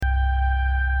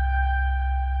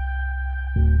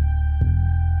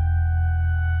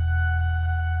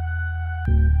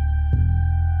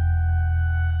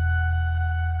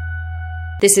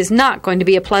This is not going to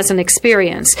be a pleasant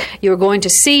experience. You're going to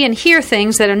see and hear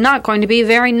things that are not going to be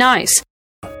very nice.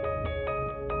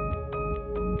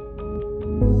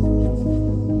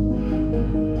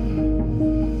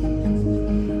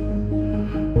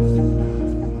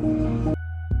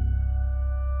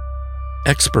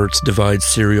 Experts divide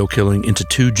serial killing into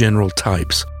two general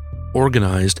types,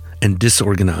 organized and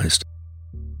disorganized.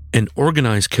 An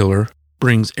organized killer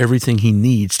brings everything he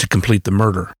needs to complete the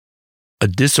murder. A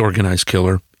disorganized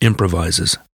killer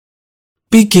improvises.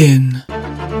 Begin.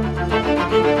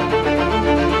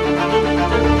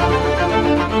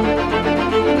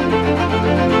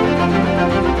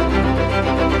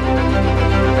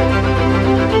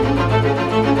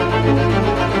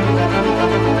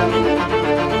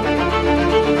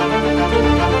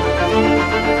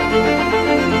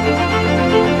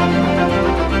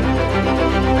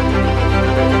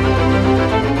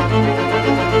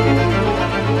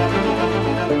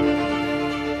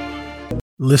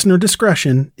 Listener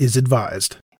discretion is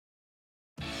advised.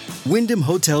 Wyndham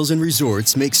Hotels &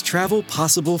 Resorts makes travel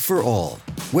possible for all.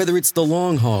 Whether it's the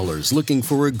long haulers looking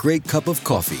for a great cup of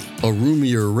coffee, a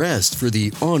roomier rest for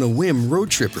the on-a-whim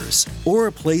road trippers, or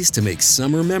a place to make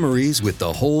summer memories with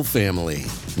the whole family.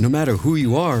 No matter who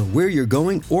you are, where you're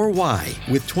going, or why,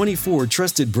 with 24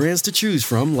 trusted brands to choose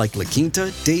from like La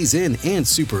Quinta, Days Inn, and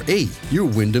Super 8, your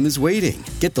Wyndham is waiting.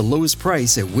 Get the lowest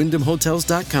price at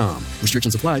WyndhamHotels.com.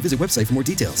 Restrictions apply. Visit website for more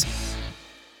details.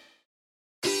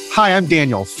 Hi, I'm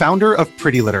Daniel, founder of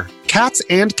Pretty Litter. Cats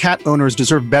and cat owners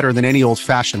deserve better than any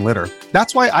old-fashioned litter.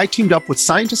 That's why I teamed up with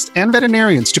scientists and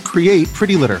veterinarians to create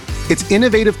Pretty Litter. Its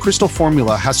innovative crystal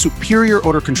formula has superior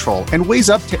odor control and weighs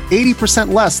up to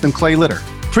 80% less than clay litter.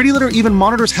 Pretty Litter even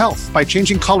monitors health by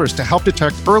changing colors to help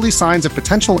detect early signs of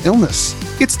potential illness.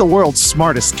 It's the world's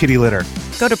smartest kitty litter.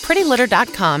 Go to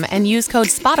prettylitter.com and use code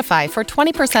SPOTIFY for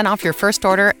 20% off your first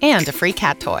order and a free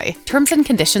cat toy. Terms and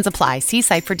conditions apply. See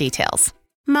site for details.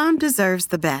 Mom deserves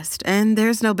the best, and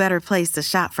there's no better place to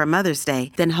shop for Mother's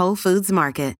Day than Whole Foods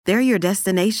Market. They're your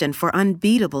destination for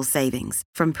unbeatable savings,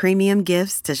 from premium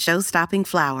gifts to show-stopping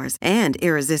flowers and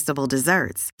irresistible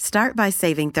desserts. Start by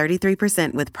saving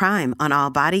 33% with Prime on all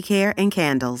body care and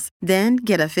candles. Then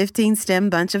get a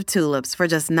 15-stem bunch of tulips for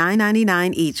just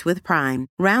 $9.99 each with Prime.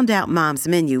 Round out Mom's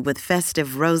menu with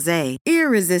festive rosé,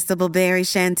 irresistible berry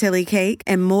chantilly cake,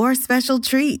 and more special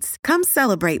treats. Come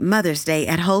celebrate Mother's Day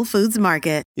at Whole Foods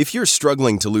Market. If you're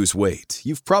struggling to lose weight,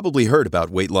 you've probably heard about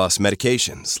weight loss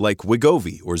medications like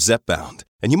Wegovy or Zepbound,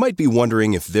 and you might be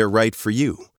wondering if they're right for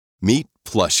you. Meet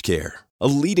PlushCare, a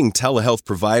leading telehealth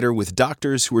provider with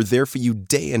doctors who are there for you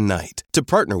day and night to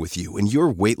partner with you in your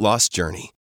weight loss journey.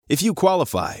 If you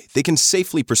qualify, they can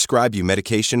safely prescribe you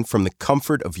medication from the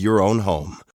comfort of your own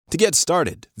home. To get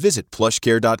started, visit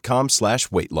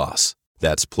plushcare.com/weightloss.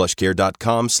 That's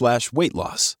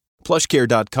plushcare.com/weightloss.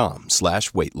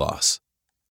 plushcare.com/weightloss.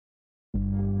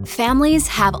 Families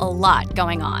have a lot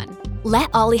going on.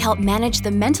 Let Ollie help manage the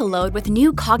mental load with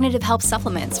new cognitive help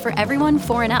supplements for everyone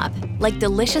 4 and up, like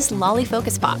delicious Lolly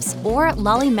Focus Pops or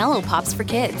Lolly Mellow Pops for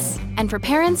kids. And for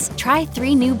parents, try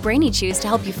 3 new Brainy Chews to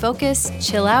help you focus,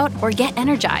 chill out, or get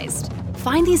energized.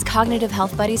 Find these cognitive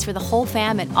health buddies for the whole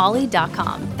fam at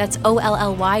ollie.com. That's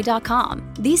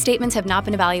OLLY.com. These statements have not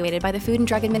been evaluated by the Food and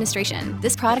Drug Administration.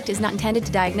 This product is not intended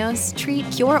to diagnose,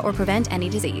 treat, cure, or prevent any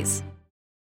disease.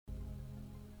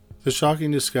 The shocking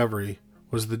discovery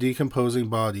was the decomposing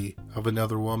body of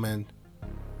another woman.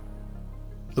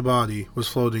 The body was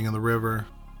floating in the river.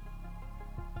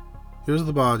 It was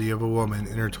the body of a woman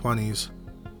in her 20s.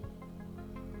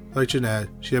 Like Jeanette,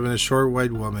 she had been a short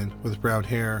white woman with brown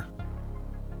hair.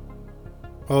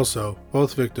 Also,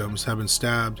 both victims had been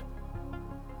stabbed.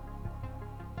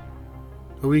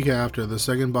 A week after the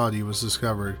second body was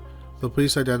discovered, the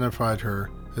police identified her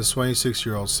as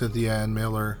 26-year-old Cynthia Ann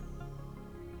Miller.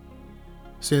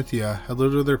 Cynthia had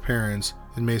lived with her parents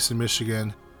in Mason,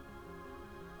 Michigan.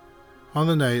 On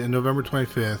the night of November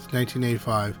 25,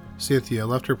 1985, Cynthia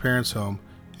left her parents' home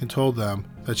and told them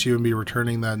that she would be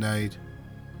returning that night.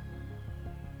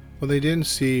 When they didn't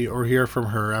see or hear from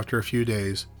her after a few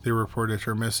days, they reported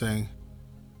her missing.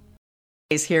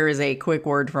 Here is a quick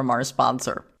word from our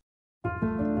sponsor.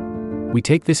 We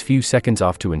take this few seconds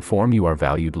off to inform you, our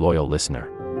valued loyal listener,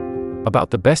 about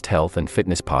the best health and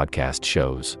fitness podcast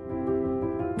shows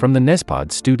from the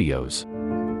Nezpod studios.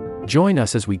 Join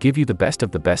us as we give you the best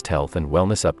of the best health and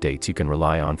wellness updates you can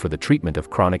rely on for the treatment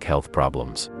of chronic health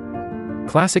problems.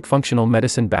 Classic functional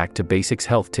medicine back to basics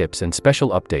health tips and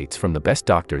special updates from the best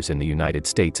doctors in the United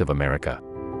States of America.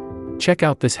 Check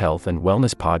out this health and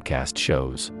wellness podcast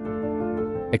shows.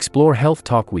 Explore Health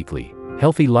Talk Weekly,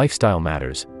 Healthy Lifestyle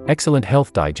Matters, Excellent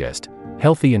Health Digest,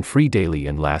 healthy and free daily,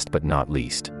 and last but not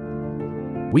least,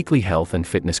 weekly health and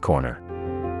fitness corner.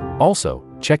 Also,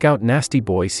 check out Nasty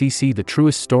Boy CC, the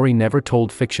truest story never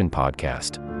told fiction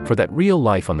podcast, for that real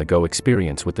life on the go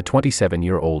experience with the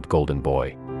 27-year-old golden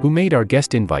boy, who made our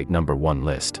guest invite #1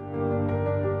 list.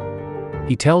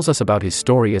 He tells us about his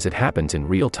story as it happens in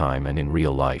real time and in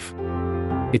real life.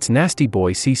 It's Nasty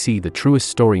Boy CC, the truest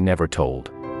story never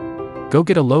told. Go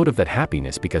get a load of that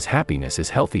happiness, because happiness is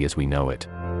healthy as we know it.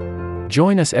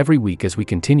 Join us every week as we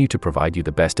continue to provide you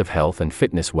the best of health and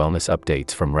fitness wellness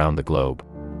updates from around the globe.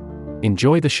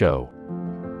 Enjoy the show.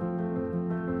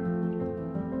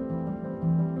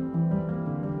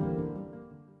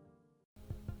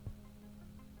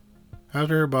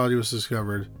 After her body was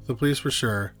discovered, the police were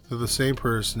sure that the same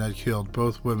person had killed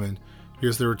both women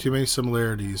because there were too many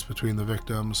similarities between the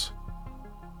victims.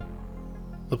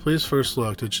 The police first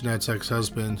looked at Jeanette's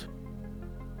ex-husband,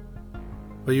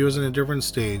 but he was in a different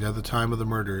state at the time of the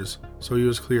murders, so he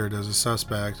was cleared as a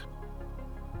suspect.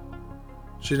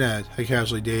 Jeanette had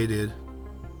casually dated,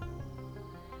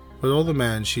 but all the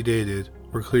men she dated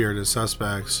were cleared as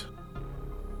suspects,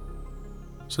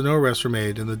 so no arrests were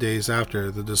made in the days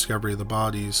after the discovery of the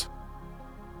bodies.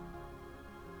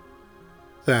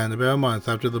 Then, about a month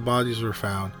after the bodies were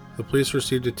found, the police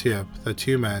received a tip that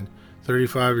two men,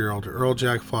 35-year-old Earl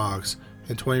Jack Fox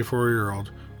and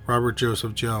 24-year-old Robert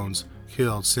Joseph Jones,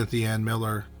 killed Cynthia Ann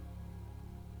Miller.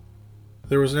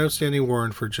 There was an outstanding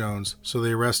warrant for Jones, so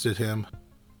they arrested him.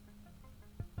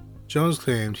 Jones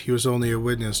claimed he was only a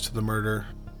witness to the murder.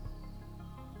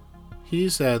 He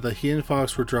said that he and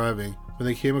Fox were driving when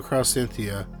they came across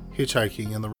Cynthia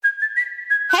hitchhiking in the...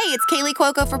 Hey, it's Kaylee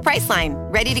Cuoco for Priceline.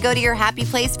 Ready to go to your happy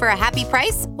place for a happy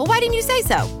price? Well, why didn't you say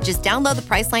so? Just download the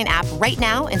Priceline app right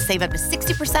now and save up to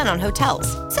 60% on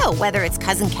hotels. So whether it's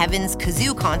Cousin Kevin's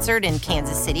Kazoo Concert in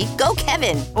Kansas City, go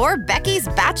Kevin, or Becky's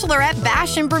Bachelorette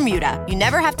Bash in Bermuda, you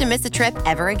never have to miss a trip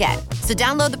ever again. So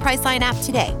download the Priceline app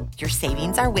today. Your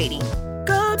savings are waiting.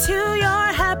 Go to your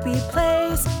happy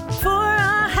place for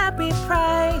a happy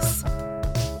price.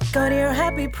 Go to your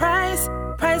happy price,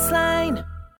 Priceline.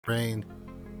 Rain.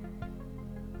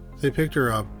 They picked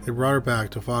her up and brought her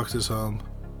back to Fox's home.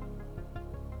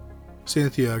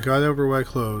 Cynthia got out of her wet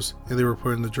clothes and they were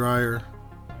put in the dryer.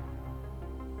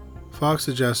 Fox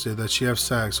suggested that she have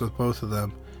sex with both of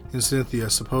them, and Cynthia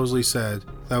supposedly said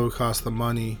that would cost them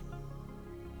money.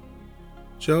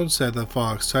 Jones said that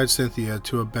Fox tied Cynthia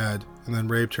to a bed and then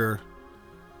raped her.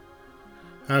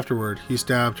 Afterward, he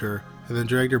stabbed her and then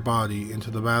dragged her body into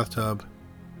the bathtub.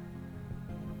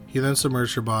 He then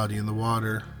submerged her body in the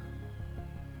water.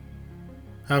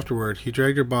 Afterward, he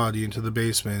dragged her body into the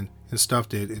basement and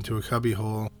stuffed it into a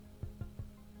cubbyhole.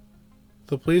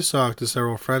 The police talked to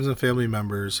several friends and family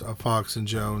members of Fox and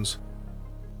Jones.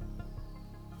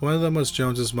 One of them was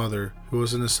Jones's mother, who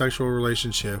was in a sexual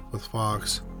relationship with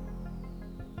Fox.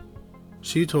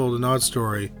 She told an odd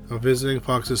story of visiting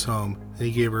Fox's home, and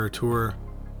he gave her a tour.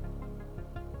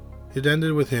 It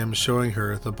ended with him showing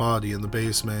her the body in the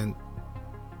basement.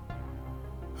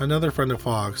 Another friend of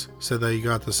Fox said that he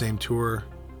got the same tour.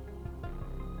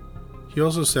 He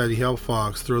also said he helped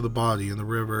Fox throw the body in the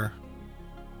river.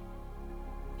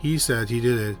 He said he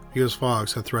did it because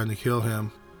Fox had threatened to kill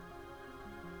him.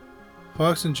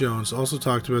 Fox and Jones also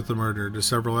talked about the murder to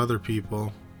several other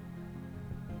people.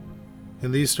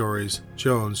 In these stories,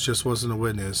 Jones just wasn't a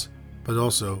witness, but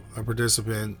also a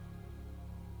participant.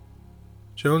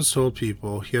 Jones told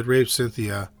people he had raped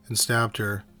Cynthia and stabbed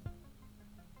her.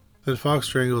 Then Fox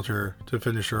strangled her to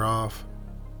finish her off.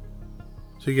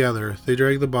 Together, they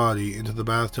dragged the body into the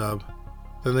bathtub.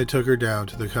 Then they took her down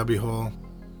to the cubbyhole.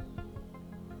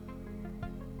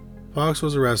 Fox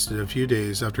was arrested a few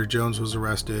days after Jones was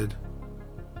arrested.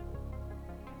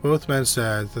 Both men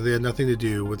said that they had nothing to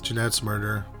do with Jeanette's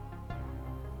murder.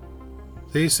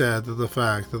 They said that the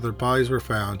fact that their bodies were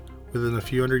found within a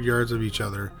few hundred yards of each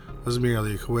other was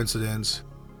merely a coincidence.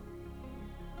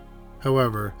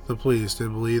 However, the police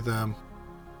didn't believe them.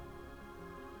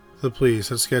 The police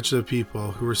had sketches of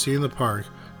people who were seen in the park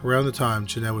around the time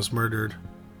Jeanette was murdered.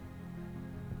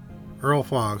 Earl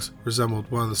Fox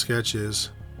resembled one of the sketches.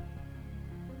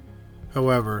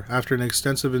 However, after an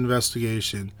extensive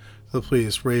investigation, the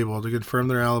police were able to confirm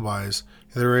their alibis,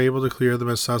 and they were able to clear them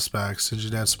as suspects in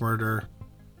Jeanette's murder.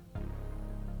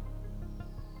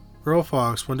 Earl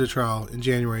Fox went to trial in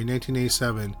January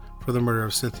 1987 for the murder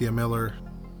of Cynthia Miller.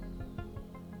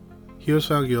 He was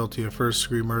found guilty of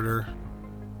first-degree murder.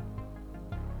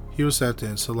 He was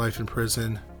sentenced to life in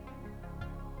prison.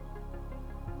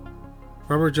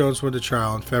 Robert Jones went to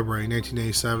trial in February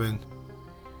 1987.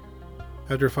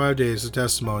 After 5 days of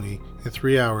testimony and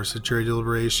 3 hours of jury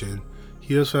deliberation,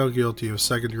 He was found guilty of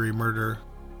second-degree murder.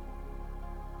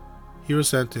 He was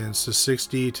sentenced to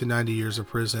 60 to 90 years of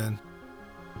prison.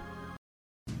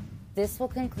 This will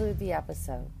conclude the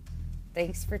episode.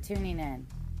 Thanks for tuning in.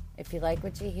 If you like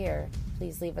what you hear,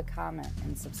 please leave a comment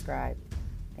and subscribe.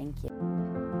 Thank you.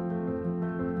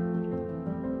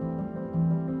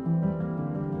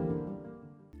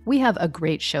 We have a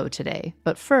great show today,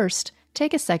 but first,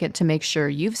 take a second to make sure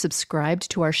you've subscribed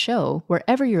to our show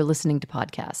wherever you're listening to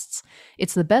podcasts.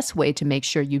 It's the best way to make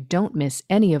sure you don't miss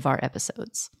any of our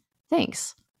episodes.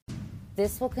 Thanks.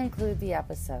 This will conclude the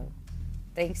episode.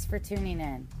 Thanks for tuning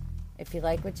in. If you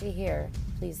like what you hear,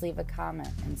 please leave a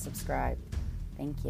comment and subscribe. Thank you.